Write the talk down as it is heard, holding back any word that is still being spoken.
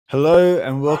Hello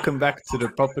and welcome back to the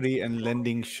Property and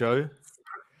Lending Show.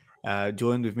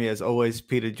 Joined with me as always,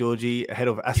 Georgi, Head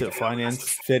of Asset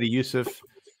Finance, Fadi Youssef,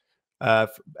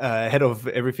 Head of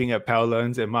everything at Power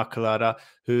Loans, and Mark Kilada,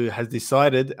 who has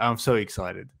decided, I'm so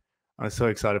excited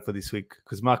for this week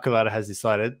because Mark Kilada has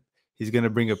decided he's going to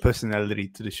bring a personality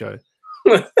to the show.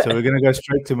 So we're going to go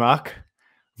straight to Mark.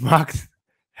 Mark,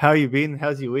 how you been?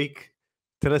 How's your week?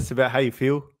 Tell us about how you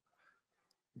feel.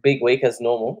 Big week as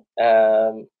normal.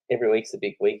 Every week's a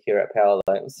big week here at Power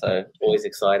Loans, so always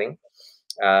exciting.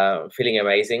 Feeling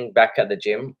amazing. Back at the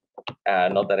gym.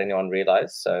 Not that anyone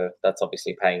realized, so that's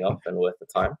obviously paying off and worth the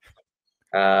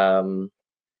time.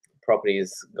 Property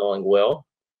is going well,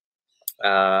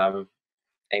 and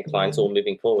clients all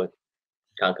moving forward.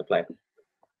 Can't complain.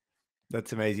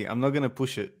 That's amazing. I'm not going to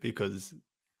push it because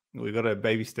we got to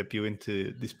baby step you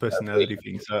into this personality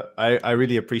thing. So I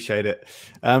really appreciate it.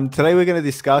 Today we're going to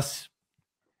discuss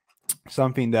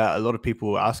something that a lot of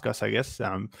people ask us, I guess,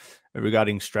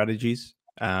 regarding strategies,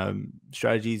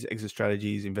 exit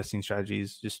strategies, investing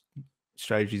strategies, just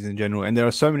strategies in general. And there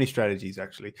are so many strategies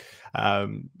actually,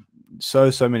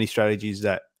 so many strategies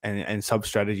that and sub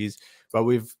strategies. But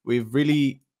we're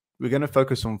going to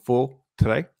focus on 4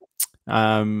 today,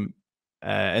 and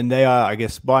they are, I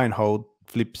guess, buy and hold,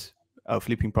 flips,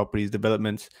 flipping properties,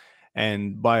 developments,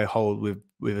 and buy and hold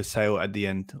with a sale at the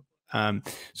end.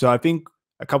 So I think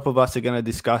a couple of us are going to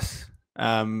discuss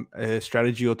a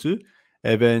strategy or two,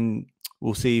 and then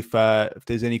we'll see if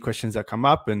there's any questions that come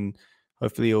up, and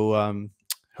hopefully it'll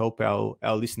help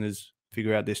our listeners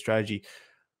figure out their strategy.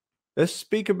 Let's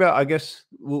speak about, I guess,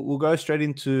 we'll go straight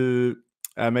into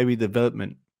maybe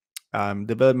development,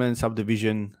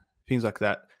 subdivision, things like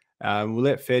that. We'll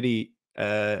let Fadi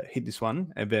hit this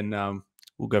one, and then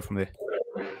we'll go from there.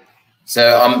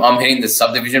 So I'm hitting the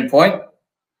subdivision point.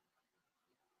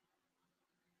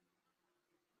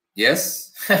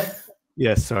 Yes.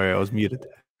 Yes. Sorry, I was muted.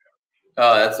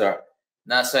 Oh, that's all right.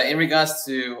 Now, so in regards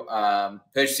to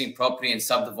purchasing property and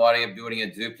subdividing and building a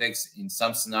duplex, in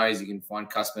some scenarios you can find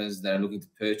customers that are looking to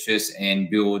purchase and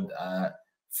build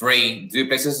free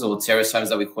duplexes or terrace homes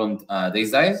that we call them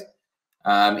these days.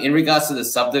 In regards to the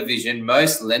subdivision,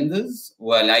 most lenders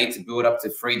will allow you to build up to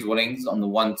 3 dwellings on the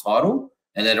one title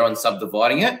and later on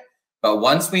subdividing it. But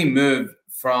once we move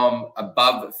from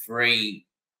above 3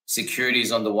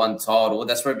 securities on the one title,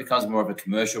 that's where it becomes more of a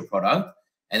commercial product.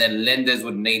 And then lenders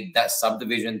would need that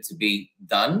subdivision to be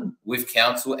done with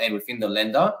council and within the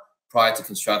lender prior to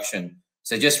construction.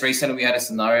 So just recently we had a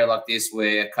scenario like this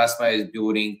where a customer is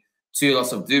building 2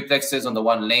 lots of duplexes on the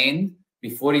one land.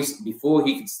 Before he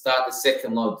could start the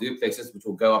second lot of duplexes, which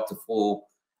will go up to 4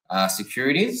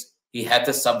 securities, he had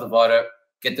to subdivide it,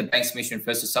 get the bank's permission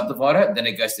first to subdivide it, then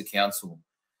it goes to council.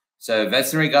 So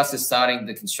that's in regards to starting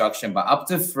the construction, but up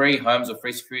to 3 homes or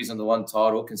 3 securities on the one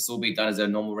title can still be done as a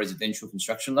normal residential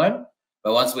construction loan.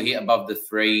 But once we hit above the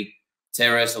 3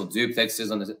 terrace or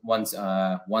duplexes on the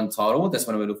one title, that's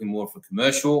when we're looking more for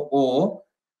commercial, or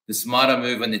the smarter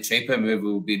move and the cheaper move,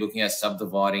 we'll be looking at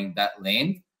subdividing that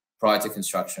land prior to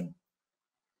construction.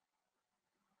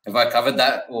 Have I covered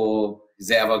that, or is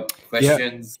there other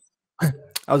questions? Yeah.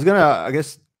 I was gonna, I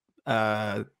guess,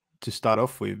 to start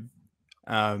off with,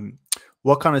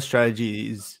 what kind of strategy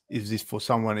is this for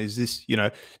someone? Is this,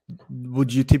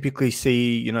 would you typically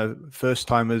see, first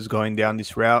timers going down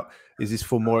this route? Is this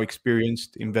for more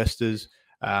experienced investors?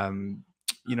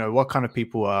 What kind of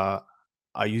people are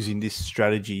using this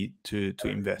strategy to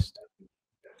invest?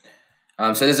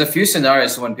 So there's a few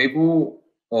scenarios when people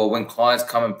or when clients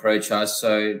come and approach us.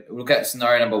 So look at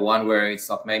scenario number 1, where it's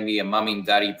like maybe a mummy and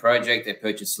daddy project. They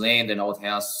purchase land, an old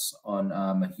house on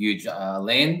a huge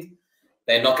land.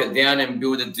 They knock it down and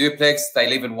build a duplex. They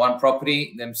live in one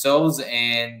property themselves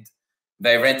and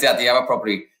they rent out the other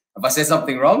property. Have I said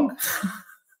something wrong?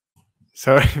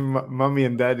 Sorry, mummy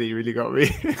and daddy really got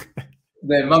me.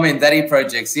 The mummy and daddy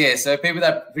projects, yeah. So people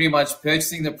that are pretty much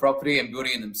purchasing the property and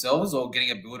building it themselves, or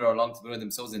getting a builder along to build it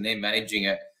themselves and then managing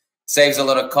it, saves a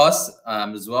lot of costs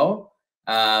as well.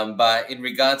 But in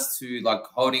regards to like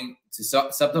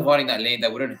subdividing that land, they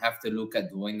wouldn't have to look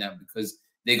at doing that because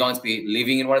they're going to be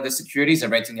living in one of the securities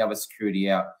and renting the other security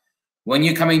out. When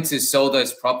you're coming to sell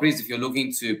those properties, if you're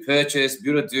looking to purchase,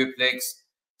 build a duplex,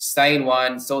 stay in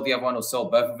one, sell the other one, or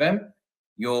sell both of them,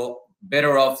 you're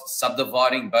better off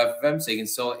subdividing both of them so you can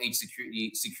sell each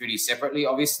security separately,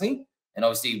 obviously, and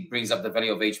obviously brings up the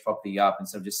value of each property up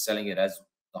instead of just selling it as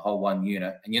the whole one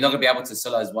unit. And you're not going to be able to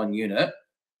sell it as one unit,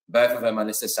 both of them,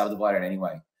 unless they're subdivided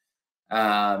anyway.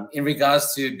 In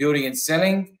regards to building and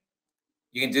selling,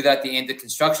 You can do that at the end of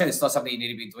construction. It's not something you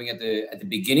need to be doing at the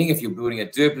beginning. If you're building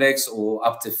a duplex or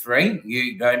up to 3,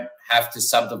 you don't have to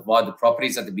subdivide the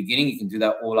properties at the beginning. You can do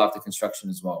that all after construction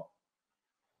as well.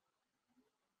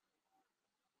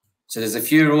 So there's a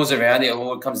few rules around it. It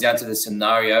all comes down to the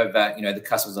scenario that, you know, the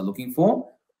customers are looking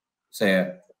for. So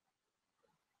yeah.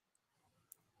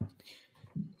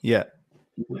 Yeah.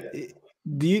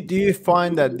 Do you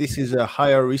find that this is a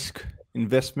higher risk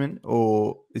investment,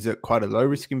 or is it quite a low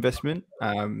risk investment?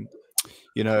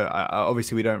 You know,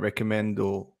 obviously we don't recommend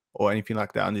or anything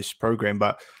like that on this program,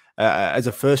 but as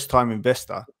a first time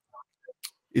investor,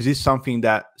 is this something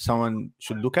that someone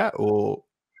should look at or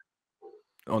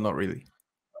not really?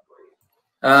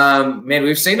 Man,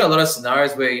 we've seen a lot of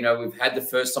scenarios where, you know, we've had the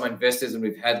first time investors and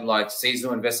we've had like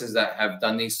seasonal investors that have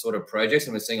done these sort of projects,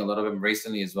 and we're seeing a lot of them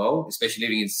recently as well, especially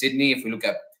living in Sydney. If we look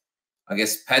at, I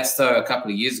guess, Padstow a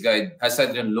couple of years ago, Padstow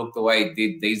didn't look the way it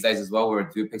did these days as well, where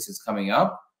a duplex is coming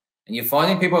up. And you're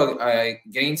finding people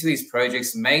getting into these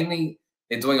projects, mainly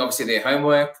they're doing obviously their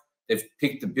homework, they've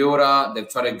picked the builder, they've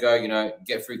tried to go, you know,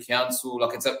 get through council.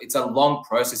 Like it's a long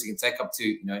process. It can take up to,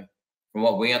 you know, from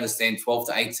what we understand, 12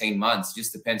 to 18 months. It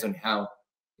just depends on how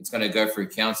it's going to go through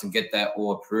council and get that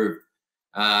all approved.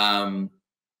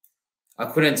 I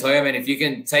couldn't tell you, man, if you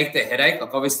can take the headache,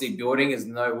 like obviously building is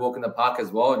no walk in the park as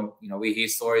well. And, you know, we hear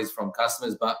stories from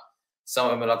customers, but some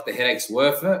of them are like, the headache's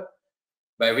worth it.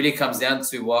 But it really comes down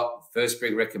to what First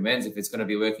Brick recommends, if it's going to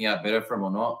be working out better for them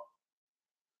or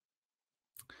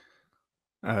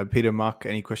not. Peter, Mark,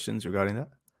 any questions regarding that?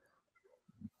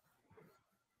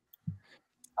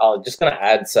 I was just going to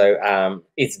add, so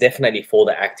it's definitely for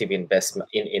the active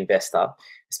investor,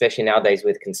 especially nowadays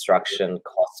with construction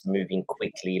costs moving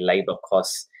quickly, labor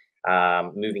costs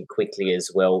moving quickly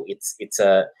as well. It's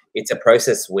a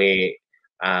process where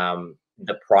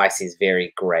the price is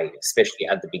very great, especially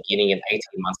at the beginning in 18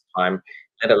 months' time,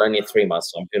 let alone in 3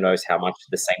 months' time. Who knows how much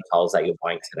the same tiles that you're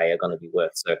buying today are going to be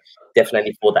worth? So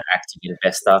definitely for the active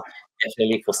investor,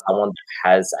 definitely for someone that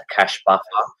has a cash buffer.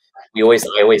 I always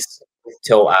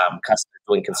tell customers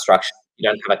doing construction, you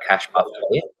don't have a cash buffer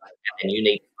yet, and you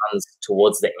need funds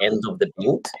towards the end of the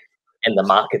build, and the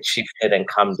market shifted and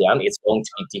come down, it's going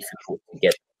to be difficult to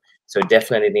get. So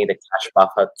definitely need a cash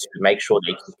buffer to make sure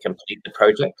they can complete the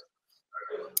project.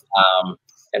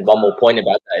 And one more point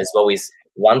about that as well is,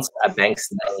 once a bank's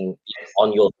name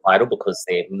on your title because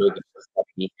they're mortgage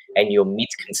property and you're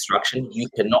mid-construction, you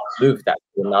cannot move that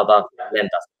to another lender.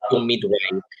 You're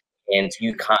midway, and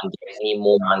you can't get any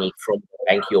more money from the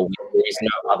bank you're with. There is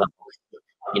no other option.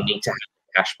 You need to have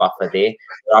a cash buffer there.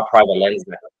 There are private lenders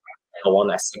that go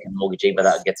on a second mortgagee, but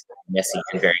that gets messy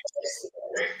and very expensive.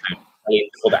 So,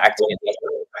 for the active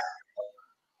investment.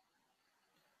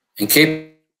 And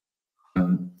keep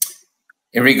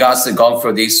in regards to going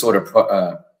for these sort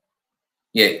of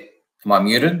yeah, am I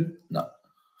muted? No.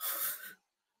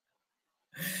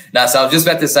 No, so I was just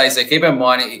about to say, so keep in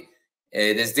mind,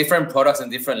 there's different products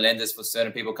and different lenders for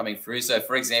certain people coming through. So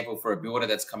for example, for a builder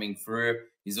that's coming through,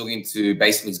 he's looking to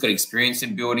basically, he's got experience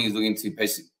in building, he's looking to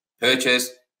purchase,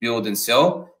 build and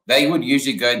sell. They would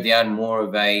usually go down more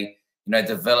of a, you know,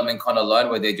 development kind of loan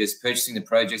where they're just purchasing the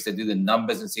projects, they do the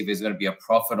numbers and see if there's going to be a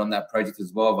profit on that project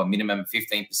as well, of a minimum of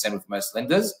 15% with most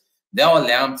lenders. They'll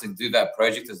allow them to do that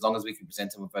project as long as we can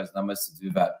present them with those numbers to do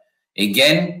that.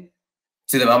 Again,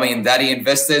 to the mummy and daddy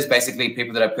investors, basically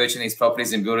people that are purchasing these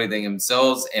properties and building them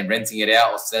themselves and renting it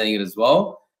out or selling it as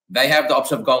well, they have the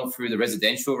option of going through the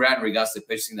residential route in regards to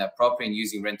purchasing that property and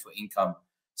using rental income.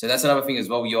 So that's another thing as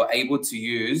well. You're able to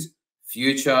use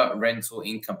future rental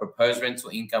income, proposed rental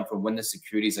income from when the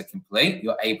securities are complete.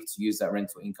 You're able to use that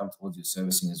rental income towards your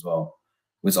servicing as well,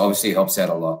 which obviously helps out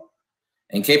a lot.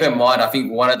 And keep in mind, I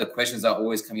think one of the questions that are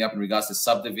always coming up in regards to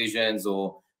subdivisions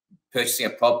or purchasing a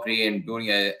property and building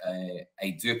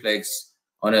a duplex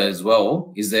on it as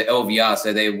well is the LVR.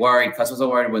 So they're worried, customers are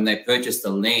worried when they purchase the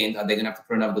land, are they going to have to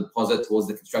put another deposit towards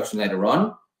the construction later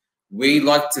on? We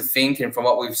like to think, and from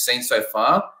what we've seen so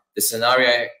far,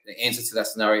 the answer to that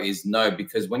scenario is no,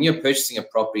 because when you're purchasing a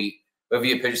property, whether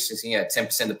you're purchasing at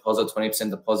 10% deposit, 20%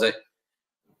 deposit,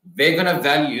 they're going to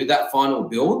value that final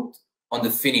build on the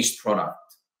finished product.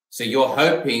 So you're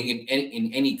hoping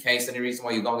in any case, any reason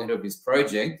why you're going into this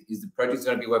project is the project's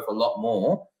going to be worth a lot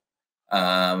more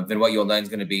than what your loan's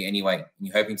going to be anyway. And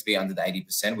you're hoping to be under the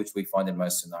 80%, which we find in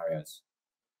most scenarios.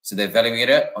 So they're valuing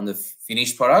it on the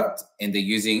finished product and they're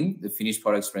using the finished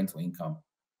product's rental income.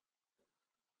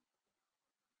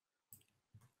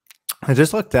 I'd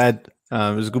just like to add,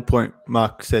 it was a good point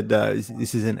Mark said,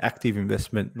 this is an active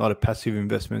investment, not a passive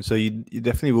investment. So you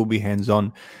definitely will be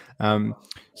hands-on.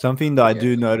 Something that I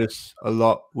do notice a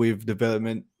lot with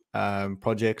development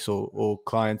projects or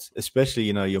clients, especially,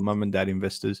 you know, your mum and dad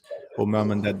investors or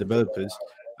mum and dad developers,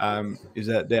 is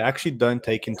that they actually don't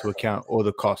take into account all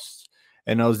the costs.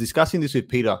 And I was discussing this with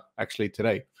Peter actually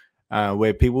today,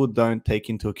 where people don't take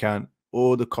into account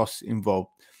all the costs involved.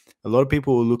 A lot of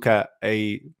people will look at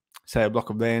say a block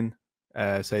of land,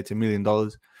 say it's $1 million,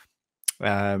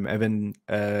 and then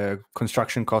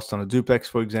construction cost on a duplex,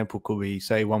 for example, could be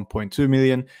say 1.2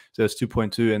 million. So it's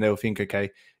 2.2, and they'll think, okay,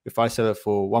 if I sell it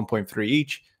for 1.3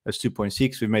 each, that's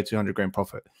 2.6. We've made 200 grand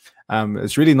profit.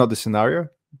 It's really not the scenario,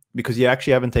 because you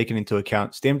actually haven't taken into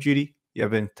account stamp duty. You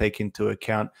haven't taken into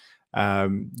account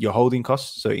your holding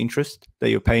costs, so interest that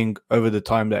you're paying over the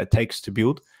time that it takes to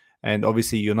build. And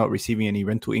obviously, you're not receiving any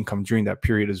rental income during that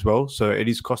period as well. So it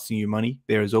is costing you money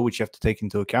there as well, which you have to take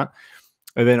into account.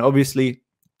 And then obviously,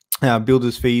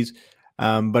 builders fees.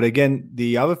 But again,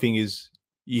 the other thing is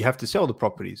you have to sell the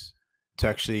properties to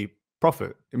actually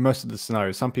profit in most of the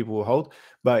scenarios. Some people will hold,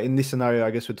 but in this scenario,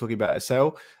 I guess we're talking about a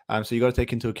sale. So you got to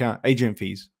take into account agent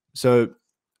fees. So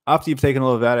after you've taken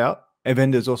all of that out, and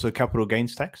then there's also capital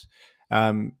gains tax.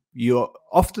 You're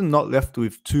often not left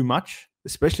with too much,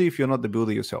 especially if you're not the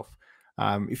builder yourself.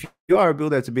 If you are a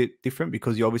builder, it's a bit different,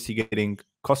 because you're obviously getting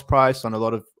cost price on a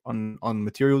lot of on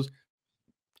materials.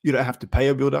 You don't have to pay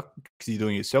a builder because you're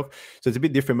doing it yourself. So it's a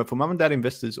bit different. But for mum and dad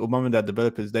investors or mum and dad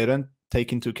developers, they don't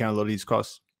take into account a lot of these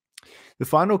costs. The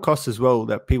final cost as well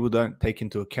that people don't take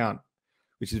into account,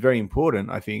 which is very important,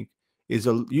 I think, is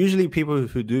usually people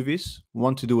who do this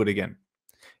want to do it again.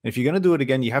 And if you're going to do it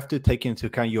again, you have to take into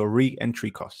account your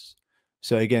re-entry costs.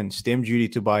 So again, stamp duty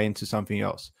to buy into something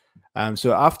else.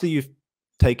 So after you've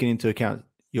taken into account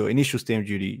your initial stamp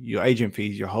duty, your agent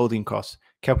fees, your holding costs,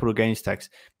 capital gains tax,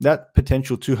 that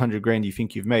potential 200 grand you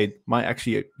think you've made might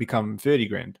actually become 30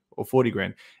 grand or 40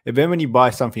 grand. And then when you buy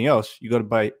something else, you got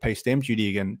to pay stamp duty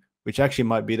again, which actually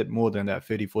might be more than that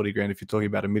 30, 40 grand. If you're talking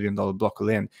about $1 million block of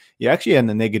land, you're actually in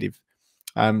the negative.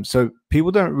 So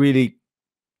people don't really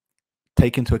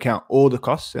take into account all the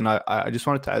costs. And I just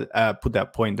wanted to put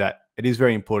that point that it is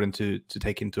very important to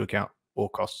take into account all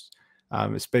costs,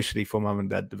 especially for mum and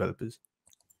dad developers.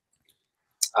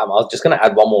 I was just going to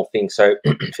add one more thing. So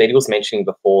Fadi was mentioning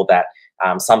before that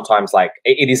sometimes, like,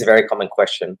 it is a very common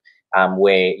question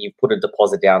where you put a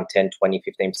deposit down 10, 20,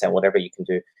 15%, whatever you can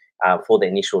do for the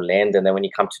initial land. And then when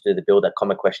you come to do the build, a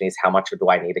common question is, how much do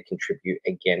I need to contribute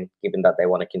again, given that they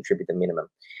want to contribute the minimum?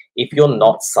 If you're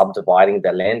not subdividing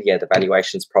the land, yeah, the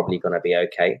valuation is probably going to be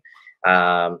okay.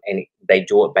 And they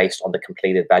do it based on the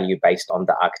completed value, based on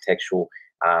the architectural,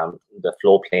 the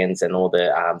floor plans and all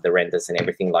the renders and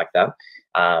everything like that.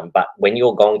 But when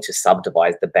you're going to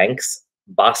subdivide, the banks,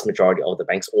 vast majority of the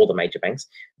banks, all the major banks,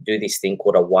 do this thing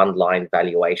called a one-line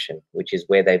valuation, which is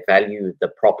where they value the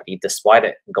property despite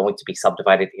it going to be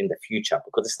subdivided in the future,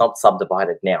 because it's not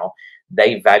subdivided now.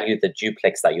 They value the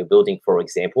duplex that you're building, for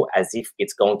example, as if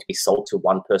it's going to be sold to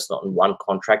one person on one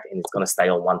contract and it's going to stay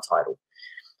on one title.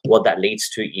 What that leads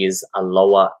to is a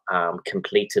lower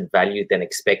completed value than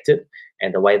expected.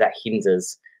 And the way that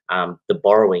hinders the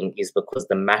borrowing is because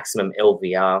the maximum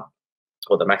LVR,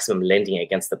 or the maximum lending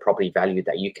against the property value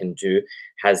that you can do,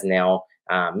 has now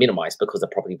minimized because the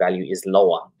property value is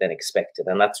lower than expected.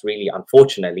 And that's really,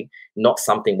 unfortunately, not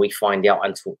something we find out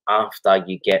until after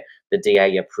you get the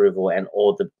DA approval and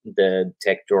all the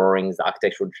tech drawings, the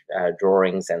architectural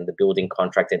drawings and the building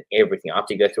contract and everything.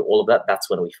 After you go through all of that, that's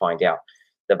when we find out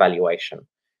the valuation,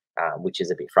 which is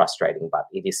a bit frustrating, but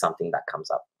it is something that comes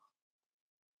up.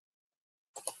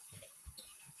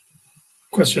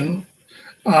 Question.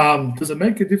 Does it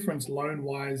make a difference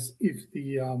loan-wise if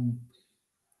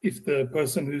the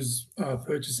person who's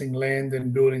purchasing land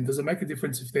and building, does it make a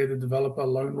difference if they're the developer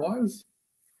loan-wise?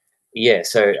 Yeah,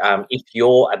 so if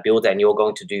you're a builder and you're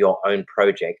going to do your own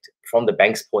project, from the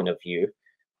bank's point of view,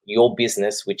 your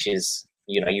business, which is,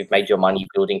 you've made your money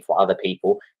building for other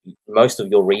people, most of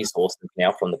your resources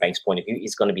now from the bank's point of view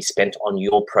is going to be spent on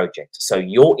your project. So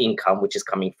your income, which is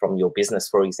coming from your business,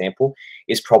 for example,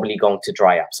 is probably going to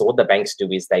dry up. So what the banks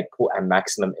do is they put a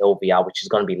maximum LVR, which is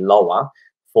going to be lower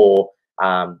for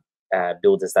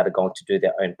builders that are going to do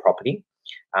their own property.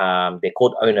 They're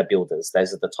called owner builders.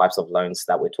 Those are the types of loans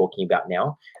that we're talking about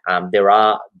now. There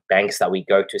are banks that we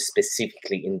go to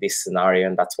specifically in this scenario,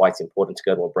 and that's why it's important to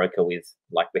go to a broker with,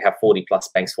 like, we have 40 plus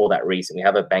banks for that reason. We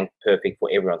have a bank perfect for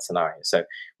everyone's scenario. So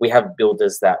we have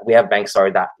banks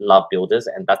that love builders,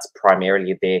 and that's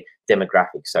primarily their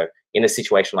demographic. So in a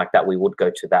situation like that, we would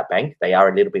go to that bank. They are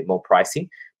a little bit more pricey,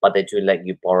 but they do let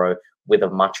you borrow with a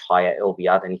much higher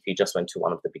LVR than if you just went to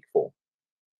one of the big four.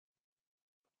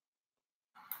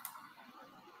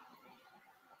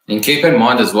 And keep in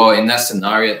mind as well, in that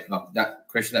scenario, like that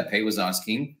question that Pete was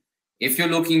asking, if you're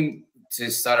looking to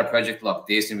start a project like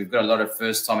this, and we've got a lot of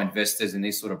first-time investors in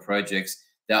these sort of projects,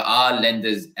 there are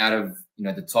lenders out of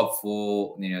the top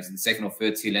 4, the second or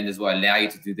third tier lenders will allow you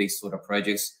to do these sort of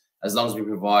projects as long as we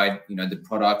provide the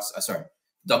products,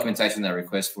 documentation they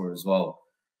request for as well.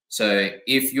 So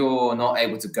if you're not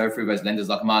able to go through those lenders,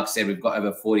 like Mark said, we've got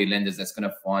over 40 lenders that's going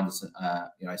to find us,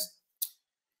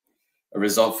 a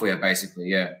result for you, basically.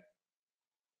 Yeah.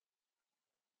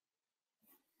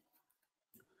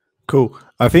 Cool.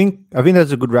 I think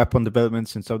that's a good wrap on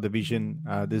developments and subdivision.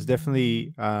 There's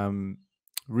definitely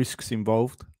risks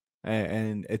involved,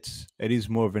 and it is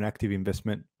more of an active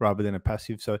investment rather than a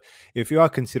passive. So if you are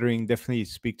considering, definitely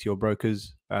speak to your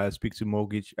brokers, speak to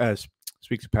mortgage,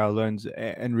 speak to power loans,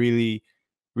 and really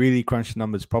crunch the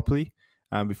numbers properly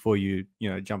before you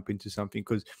jump into something.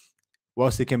 Because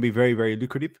whilst it can be very, very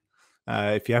lucrative,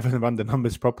 if you haven't run the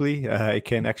numbers properly, it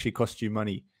can actually cost you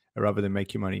money rather than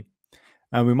make you money.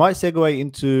 And we might segue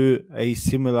into a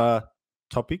similar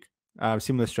topic,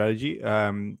 similar strategy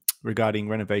regarding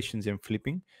renovations and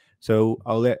flipping. So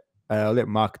I'll let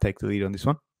Mark take the lead on this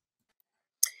one.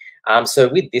 So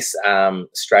with this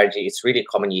strategy, it's really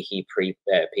common you hear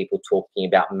people talking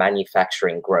about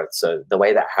manufacturing growth. So the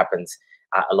way that happens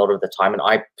a lot of the time, and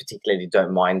I particularly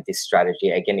don't mind this strategy.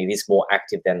 Again, it is more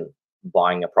active than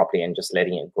buying a property and just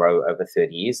letting it grow over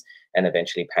 30 years and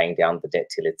eventually paying down the debt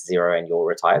till it's zero and you're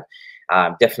retired.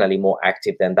 Definitely more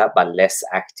active than that, but less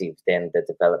active than the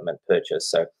development purchase.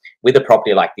 So with a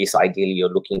property like this, ideally you're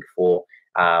looking for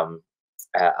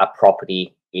a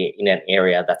property in an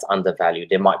area that's undervalued.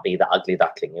 There might be the ugly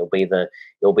duckling. It'll be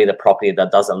the property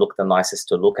that doesn't look the nicest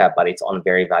to look at, but it's on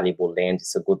very valuable land.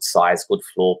 It's a good size, good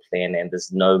floor plan, and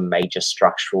there's no major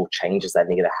structural changes that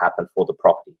need to happen for the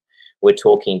property. We're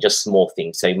talking just small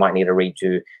things. So you might need to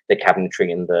redo the cabinetry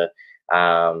in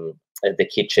the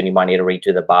kitchen. You might need to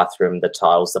redo the bathroom, the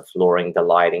tiles, the flooring, the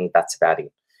lighting. That's about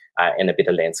it, and a bit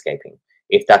of landscaping.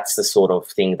 If that's the sort of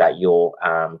thing that you're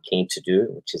keen to do,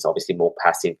 which is obviously more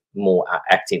passive, more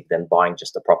active than buying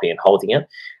just a property and holding it,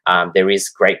 there is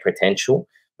great potential,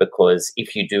 because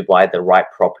if you do buy the right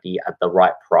property at the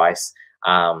right price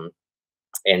and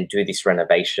do this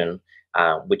renovation,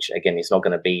 which again is not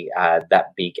going to be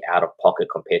that big out of pocket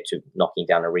compared to knocking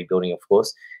down and rebuilding, of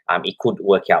course, it could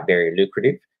work out very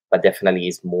lucrative, but definitely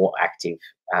is more active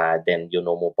than your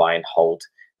normal buy and hold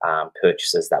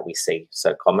purchases that we see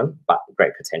so common, but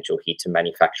great potential here to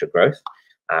manufacture growth.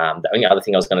 The only other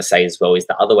thing I was going to say as well is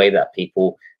the other way that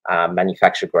people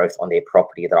manufacture growth on their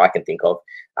property that I can think of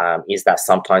is that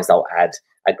sometimes they'll add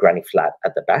a granny flat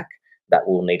at the back that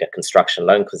will need a construction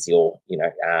loan because you're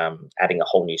adding a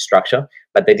whole new structure.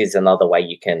 But that is another way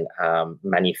you can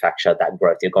manufacture that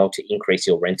growth. You're going to increase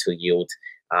your rental yield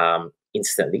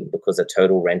instantly, because the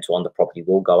total rental on the property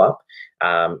will go up,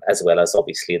 as well as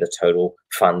obviously the total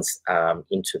funds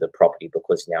into the property,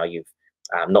 because now you've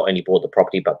not only bought the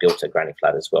property but built a granny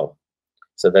flat as well.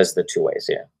 So those are the two ways.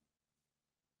 Yeah.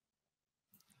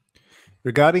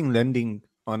 Regarding lending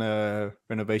on a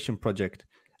renovation project,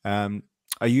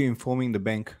 are you informing the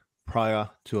bank prior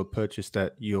to a purchase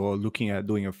that you're looking at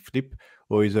doing a flip,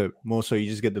 or is it more so you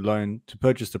just get the loan to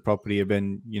purchase the property and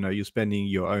then you're spending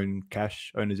your own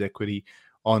cash, owner's equity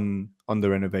on the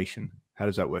renovation? How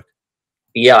does that work?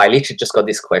 Yeah, I literally just got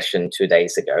this question 2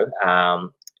 days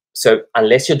ago. So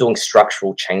unless you're doing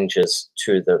structural changes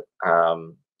to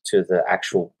the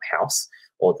actual house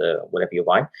or the whatever you're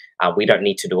buying, we don't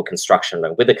need to do a construction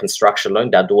loan. With a construction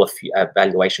loan, they'll do a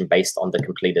valuation based on the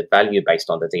completed value, based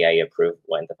on the DA approval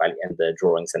and the value and the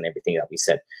drawings and everything that we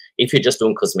said. If you're just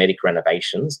doing cosmetic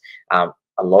renovations, a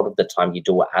lot of the time you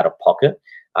do it out of pocket,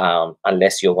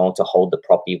 unless you're going to hold the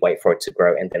property, wait for it to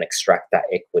grow, and then extract that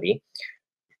equity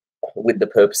with the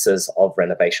purposes of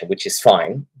renovation, which is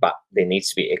fine, but there needs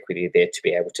to be equity there to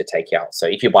be able to take out. So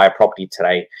if you buy a property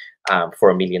today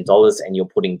for $1 million and you're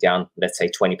putting down, let's say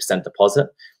 20% deposit,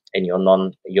 and you're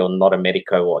not a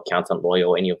medico or accountant, lawyer,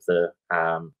 or any of the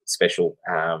special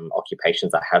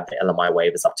occupations that have the LMI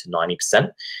waivers up to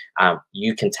 90%,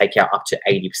 you can take out up to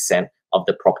 80% of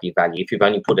the property value. If you've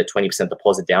only put a 20%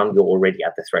 deposit down, you're already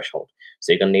at the threshold.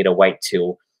 So you're going to need to wait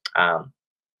till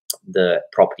the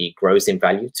property grows in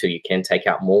value till you can take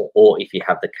out more, or if you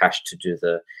have the cash to do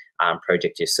the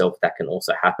project yourself, that can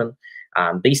also happen.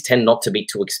 These tend not to be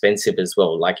too expensive as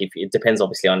well. Like it depends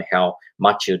obviously on how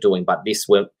much you're doing, but this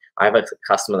will, I have a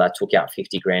customer that took out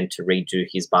 50 grand to redo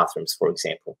his bathrooms, for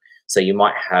example. So you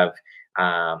might have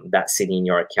that sitting in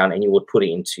your account, and you would put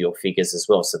it into your figures as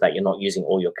well, so that you're not using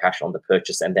all your cash on the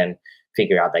purchase and then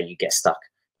figure out that you get stuck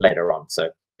later on. So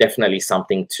definitely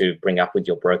something to bring up with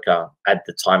your broker at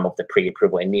the time of the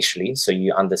pre-approval initially, so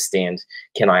you understand,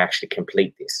 can I actually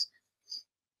complete this?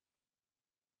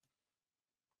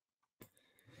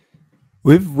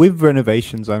 With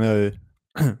renovations, I know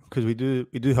because we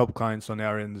do help clients on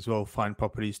our end as well find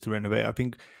properties to renovate. I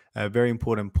think a very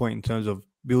important point in terms of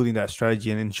building that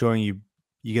strategy and ensuring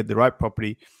you get the right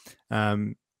property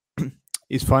um,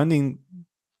 is finding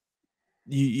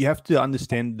you have to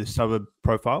understand the suburb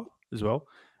profile as well.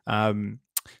 Um,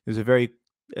 there's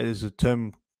a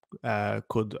term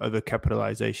called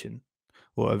overcapitalization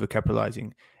or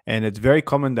overcapitalizing, and it's very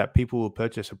common that people will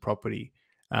purchase a property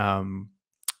um,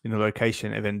 in a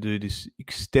location and then do this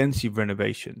extensive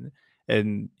renovation,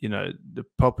 and the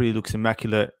property looks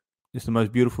immaculate. It's the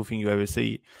most beautiful thing you ever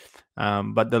see,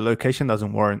 but the location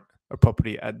doesn't warrant a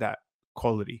property at that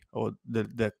quality or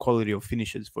the quality of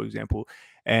finishes, for example,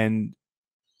 and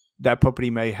that property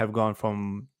may have gone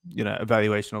from a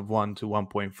valuation of 1 to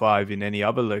 1.5 in any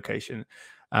other location,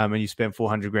 and you spend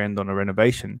 400 grand on a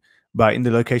renovation, but in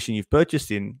the location you've purchased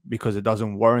in, because it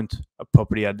doesn't warrant a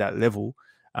property at that level,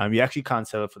 you actually can't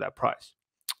sell it for that price.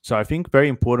 So I think very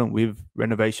important with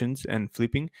renovations and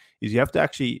flipping is you have to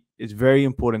actually, it's very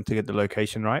important to get the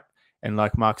location right. And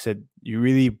like Mark said, you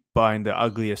really buying the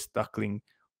ugliest duckling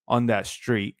on that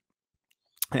street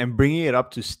and bringing it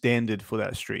up to standard for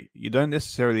that street. You don't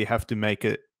necessarily have to make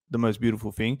it the most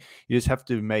beautiful thing. You just have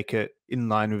to make it in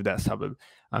line with that suburb.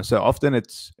 So often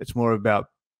it's more about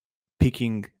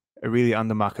picking a really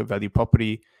under market value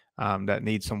property that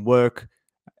needs some work,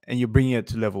 and you're bringing it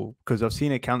to level. Because I've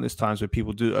seen it countless times where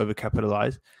people do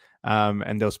overcapitalize,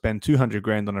 and they'll spend 200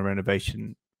 grand on a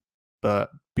renovation, but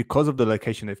because of the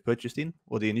location they've purchased in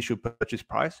or the initial purchase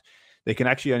price, they can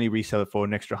actually only resell it for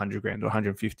an extra 100 grand or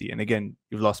 150. And again,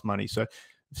 you've lost money. So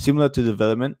similar to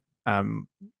development,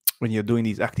 when you're doing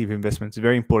these active investments, it's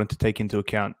very important to take into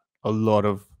account a lot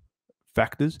of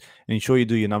factors and ensure you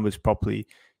do your numbers properly.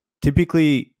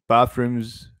 Typically,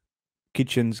 bathrooms,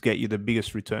 kitchens get you the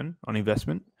biggest return on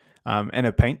investment, and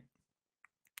a paint.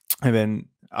 And then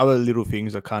other little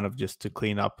things are kind of just to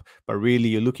clean up. But really,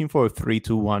 you're looking for a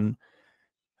 3-to-1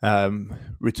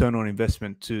 return on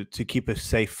investment to keep a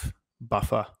safe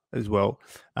buffer as well.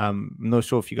 I'm not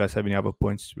sure if you guys have any other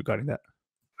points regarding that.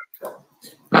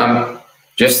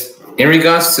 Just in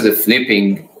regards to the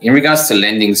flipping, in regards to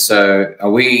lending, so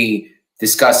are we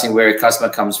discussing where a customer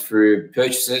comes through,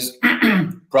 purchases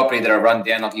property that are run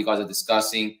down like you guys are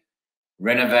discussing,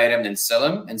 renovate them and sell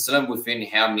them within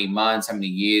how many months, how many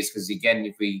years? Because again,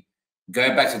 if we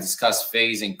go back to discuss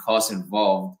fees and costs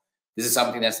involved, this is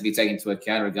something that has to be taken into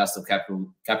account in regards to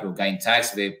capital gain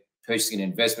tax. If they're purchasing an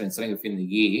investment and selling within the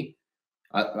year,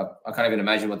 I can't even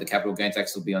imagine what the capital gain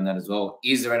tax will be on that as well.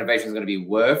 Is the renovation going to be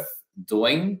worth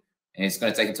doing, and it's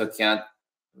going to take into account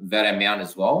that amount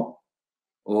as well?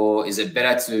 Or is it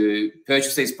better to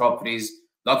purchase these properties,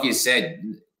 like you said,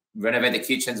 renovate the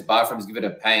kitchens, bathrooms, give it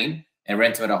a paint, and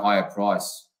rent them at a higher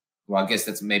price? Well, I guess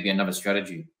that's maybe another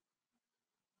strategy.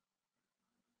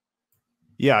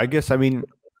 Yeah, I guess, I mean,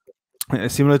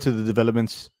 similar to the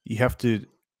developments, you have to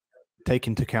take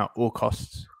into account all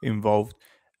costs involved.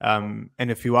 And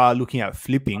if you are looking at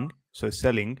flipping, so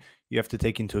selling, you have to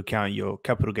take into account your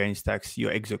capital gains tax,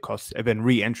 your exit costs, and then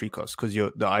re-entry costs, because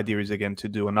the idea is, again, to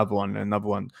do another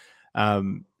one.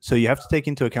 So you have to take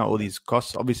into account all these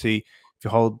costs. Obviously, if you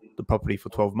hold the property for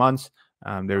 12 months,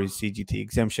 there is CGT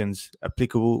exemptions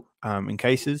applicable in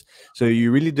cases. So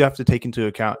you really do have to take into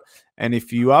account. And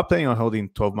if you are planning on holding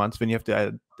 12 months, then you have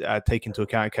to take into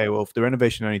account, okay, well, if the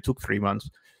renovation only took 3 months,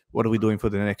 what are we doing for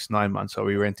the next 9 months? Are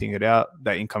we renting it out?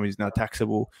 That income is now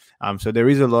taxable. So there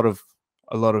is a lot of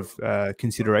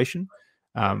consideration,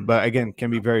 but again, can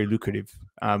be very lucrative.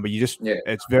 But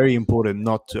it's very important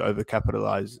not to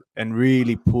overcapitalize and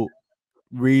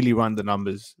really run the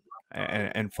numbers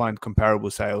and find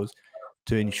comparable sales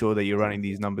to ensure that you're running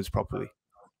these numbers properly.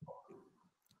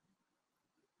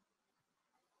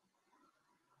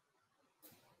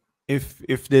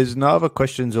 If there's no other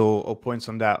questions or points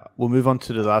on that, we'll move on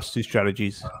to the last two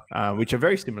strategies, which are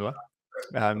very similar.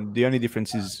 The only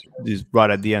difference is right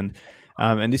at the end.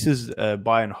 And this is a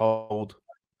buy and hold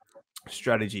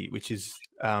strategy, which is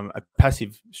a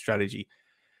passive strategy.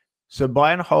 So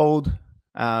buy and hold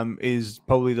is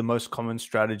probably the most common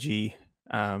strategy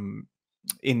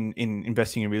in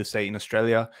investing in real estate in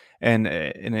Australia. And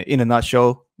in a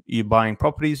nutshell, you're buying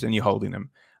properties and you're holding them.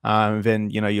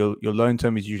 Then your loan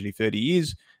term is usually 30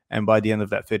 years, and by the end of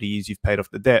that 30 years, you've paid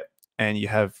off the debt, and you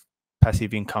have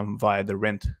passive income via the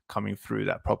rent coming through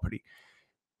that property.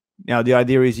 Now, the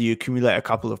idea is you accumulate a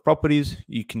couple of properties.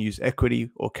 You can use equity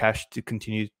or cash to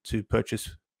continue to purchase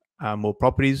more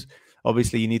properties.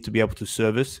 Obviously, you need to be able to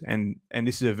service, and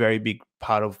this is a very big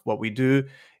part of what we do.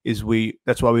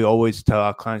 That's why we always tell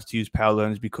our clients to use power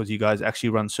loans, because you guys actually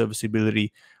run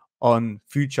serviceability on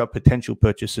future potential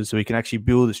purchases, so we can actually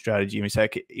build a strategy and we say,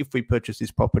 okay, if we purchase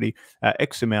this property at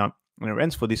X amount and it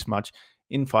rents for this much,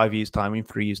 in 5 years time, in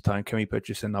 3 years time, can we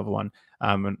purchase another one?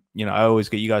 And I always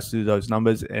get you guys to do those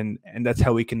numbers, and that's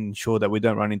how we can ensure that we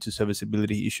don't run into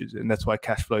serviceability issues. And that's why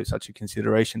cash flow is such a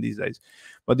consideration these days.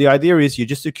 But the idea is you're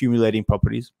just accumulating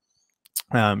properties,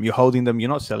 you're holding them, you're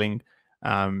not selling,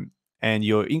 and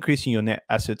you're increasing your net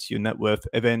assets, your net worth,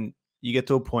 and then you get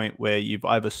to a point where you've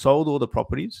either sold all the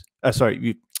properties,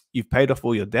 you've paid off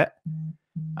all your debt,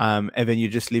 and then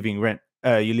you're just living you're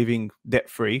living debt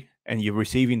free, and you're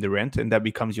receiving the rent, and that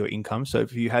becomes your income. So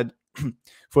if you had,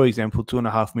 for example,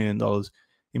 $2.5 million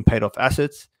in paid off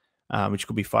assets, which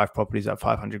could be 5 properties at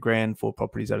 500 grand, 4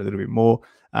 properties at a little bit more,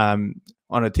 on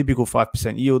a typical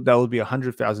 5% yield, that would be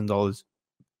 $100,000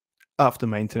 after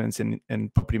maintenance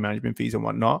and property management fees and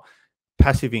whatnot.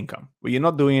 Passive income, where you're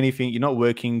not doing anything, you're not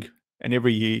working, and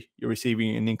every year you're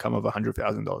receiving an income of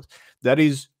 $100,000. That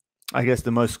is, I guess,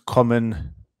 the most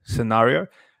common scenario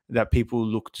that people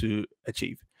look to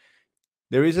achieve.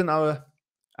 There is another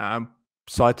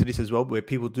side to this as well, where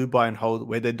people do buy and hold,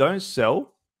 where they don't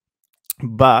sell,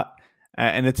 but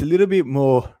and it's a little bit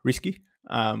more risky,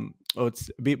 or it's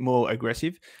a bit more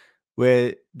aggressive,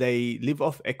 where they live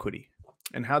off equity.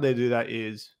 And how they do that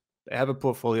is they have a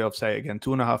portfolio of, say, again,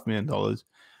 $2.5 million.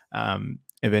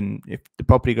 And then if the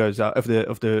property goes up, if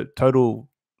the total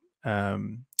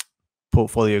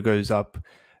portfolio goes up,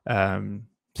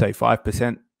 say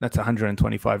 5%, that's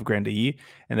 125 grand a year,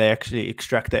 and they actually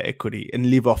extract that equity and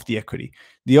live off the equity.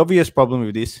 The obvious problem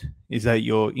with this is that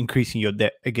you're increasing your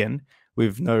debt again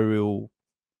with no real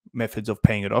methods of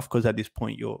paying it off, because at this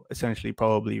point you're essentially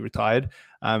probably retired.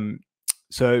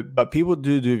 But people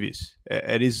do this.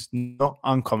 It is not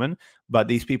uncommon, but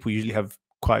these people usually have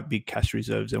quite big cash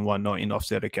reserves and whatnot in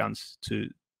offset accounts to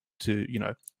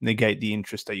negate the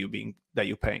interest that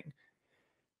you're paying.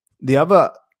 The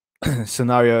other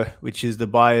scenario, which is the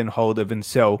buy and hold and then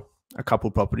sell a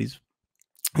couple properties,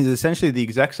 is essentially the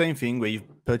exact same thing, where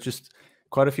you've purchased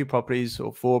quite a few properties,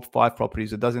 or 4 or 5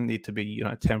 properties. It doesn't need to be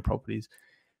 10 properties.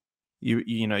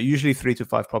 Usually 3 to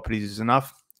 5 properties is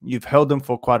enough. You've held them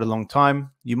for quite a long time.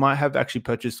 You might have actually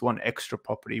purchased one extra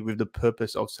property with the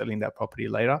purpose of selling that property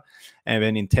later. And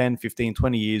then in 10, 15,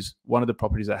 20 years, one of the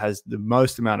properties that has the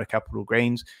most amount of capital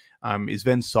gains is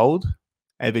then sold.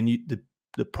 And then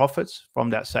the profits from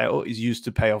that sale is used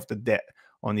to pay off the debt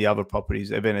on the other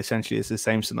properties. And then essentially it's the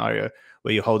same scenario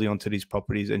where you're holding onto these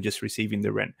properties and just receiving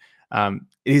the rent. It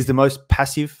is the most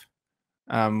passive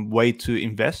way to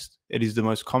invest. It is the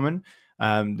most common.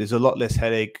 There's a lot less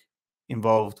headache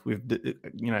involved with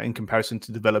in comparison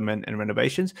to development and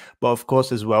renovations, but of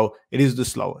course as well it is the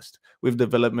slowest. With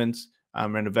developments,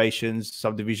 renovations,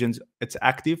 subdivisions, it's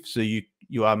active, so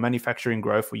you are manufacturing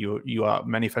growth, or you are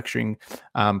manufacturing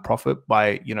profit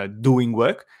by doing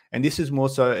work. And this is more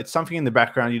so, it's something in the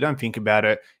background, you don't think about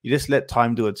it, you just let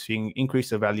time do its thing,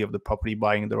 increase the value of the property,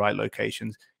 buying in the right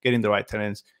locations, getting the right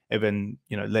tenants, and then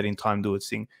letting time do its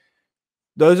thing.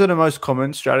 Those are the most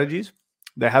common strategies.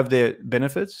 They have their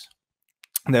benefits.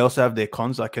 They also have their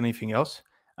cons, like anything else.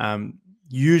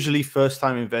 Usually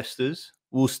first-time investors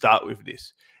will start with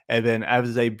this. And then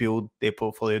as they build their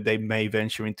portfolio, they may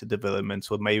venture into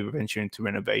developments or may venture into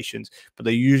renovations, but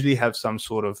they usually have some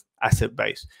sort of asset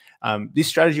base. This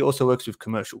strategy also works with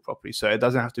commercial property. So it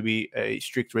doesn't have to be a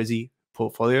strict resi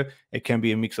portfolio. It can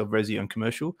be a mix of resi and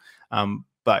commercial.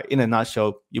 But in a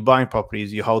nutshell, you're buying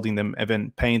properties, you're holding them, and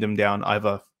then paying them down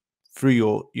either through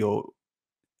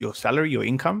your salary, your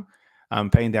income,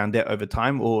 paying down debt over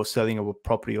time, or selling a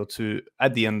property or two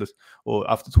at the end or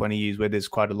after 20 years where there's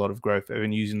quite a lot of growth,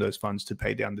 and using those funds to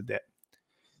pay down the debt.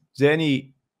 Is there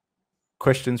any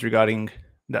questions regarding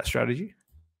that strategy?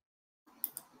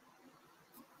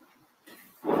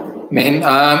 Man,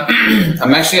 I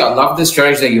love the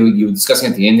strategy that you were discussing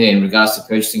at the end there in regards to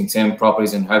purchasing 10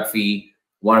 properties, and hopefully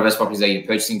one of those properties that you're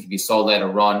purchasing can be sold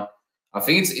later on. I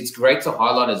think it's great to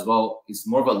highlight as well. It's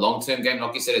more of a long-term game.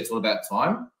 Like you said, it's all about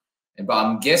time. But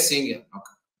I'm guessing,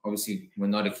 obviously we're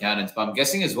not accountants, but I'm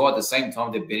guessing as well at the same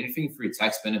time they're benefiting through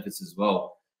tax benefits as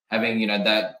well. Having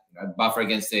that buffer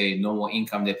against their normal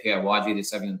income, their PAYG, they're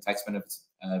saving on tax benefits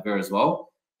there as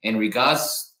well. In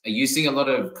regards, are you seeing a lot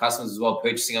of customers as well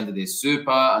purchasing under their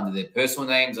super, under their personal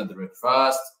names, under a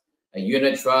trust, a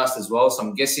unit trust as well? So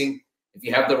I'm guessing if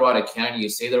you have the right account, you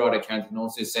see the right account, can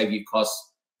also save you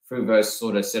costs through those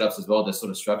sort of setups as well, those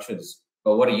sort of structures.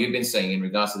 But what have you been saying in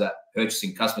regards to that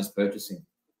purchasing, customers purchasing?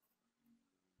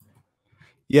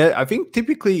 Yeah, I think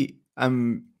typically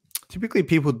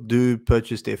people do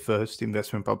purchase their first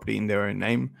investment property in their own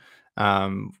name.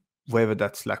 whether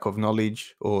that's lack of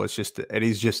knowledge or it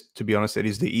is just, to be honest, it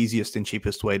is the easiest and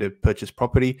cheapest way to purchase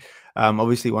property.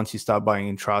 Obviously, once you start buying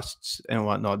in trusts and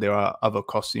whatnot, there are other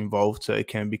costs involved, so it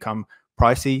can become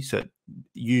pricey. So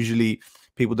usually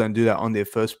people don't do that on their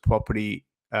first property.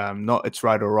 Not it's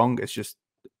right or wrong, it's just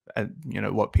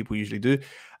what people usually do.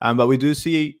 But we do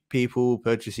see people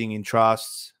purchasing in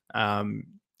trusts,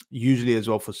 usually as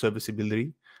well for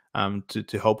serviceability,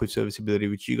 to help with serviceability,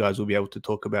 which you guys will be able to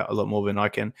talk about a lot more than I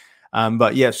can.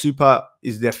 But yeah, super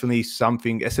is definitely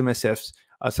something. SMSFs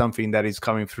are something that is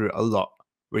coming through a lot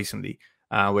recently,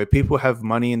 where people have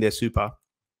money in their super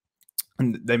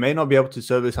and they may not be able to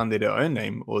service under their own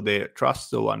name or their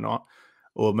trusts or whatnot,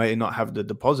 or may not have the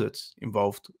deposits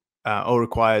involved or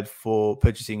required for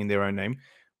purchasing in their own name,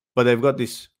 but they've got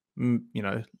this,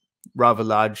 rather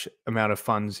large amount of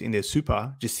funds in their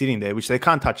super just sitting there, which they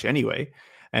can't touch anyway.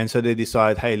 And so they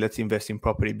decide, hey, let's invest in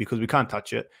property because we can't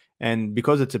touch it. And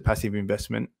because it's a passive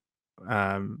investment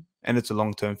and it's a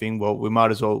long-term thing, well, we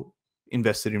might as well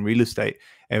invest it in real estate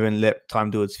and then let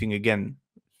time do its thing again.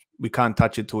 We can't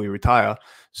touch it till we retire.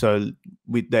 So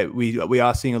we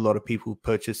are seeing a lot of people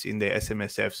purchase in their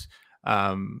SMSFs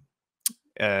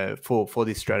for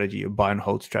this strategy, a buy and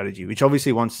hold strategy, which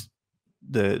obviously once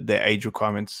their age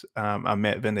requirements are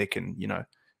met, then they can,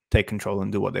 take control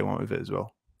and do what they want with it as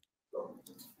well.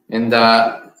 And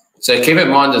so keep in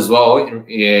mind as well, like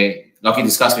we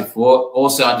discussed before,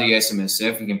 also under your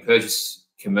SMSF, you can purchase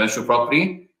commercial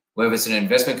property, whether it's an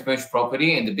investment commercial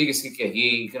property. And the biggest kicker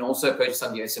here, you can also purchase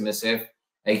under your SMSF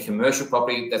a commercial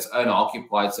property that's owner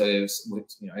occupied. So,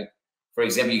 for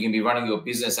example, you can be running your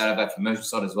business out of that commercial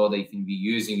side as well, that you can be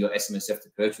using your SMSF to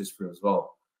purchase through as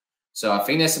well. So I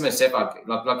think SMSF,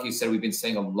 like you said, we've been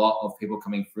seeing a lot of people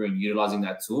coming through and utilizing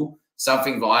that tool.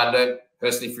 Something that I learned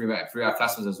personally through our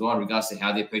customers as well in regards to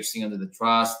how they're purchasing under the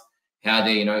trust, how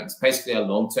they, it's basically a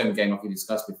long-term game like we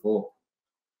discussed before.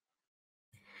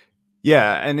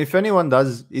 Yeah, and if anyone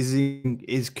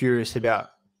is curious about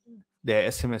their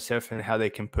SMSF and how they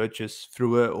can purchase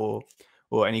through it,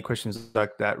 or any questions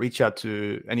like that, reach out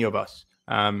to any of us,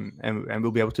 and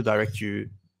we'll be able to direct you,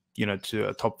 to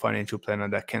a top financial planner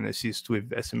that can assist with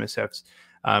SMSFs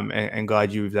and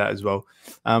guide you with that as well.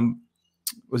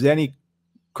 Was there any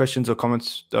questions or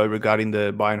comments regarding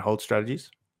the buy and hold strategies?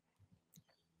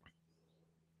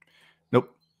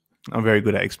 Nope. I'm very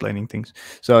good at explaining things.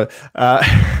 So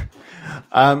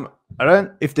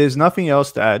if there's nothing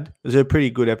else to add, it was a pretty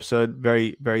good episode,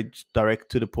 very, very direct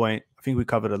to the point. I think we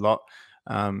covered a lot.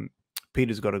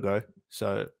 Peter's got to go,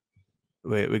 so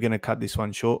we're going to cut this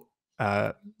one short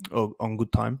or on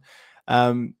good time.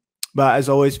 But as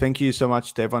always, thank you so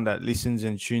much to everyone that listens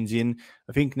and tunes in.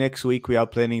 I think next week we are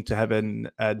planning to have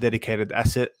a dedicated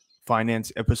asset finance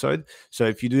episode. So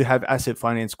if you do have asset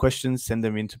finance questions, send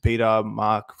them in to Peter,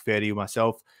 Mark, Fadi,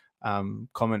 myself.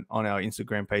 Comment on our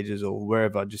Instagram pages or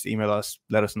wherever. Just email us,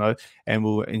 let us know, and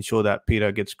we'll ensure that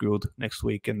Peter gets grilled next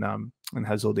week and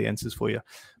has all the answers for you.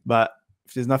 But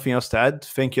if there's nothing else to add,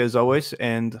 thank you as always,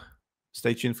 and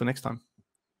stay tuned for next time.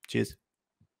 Cheers.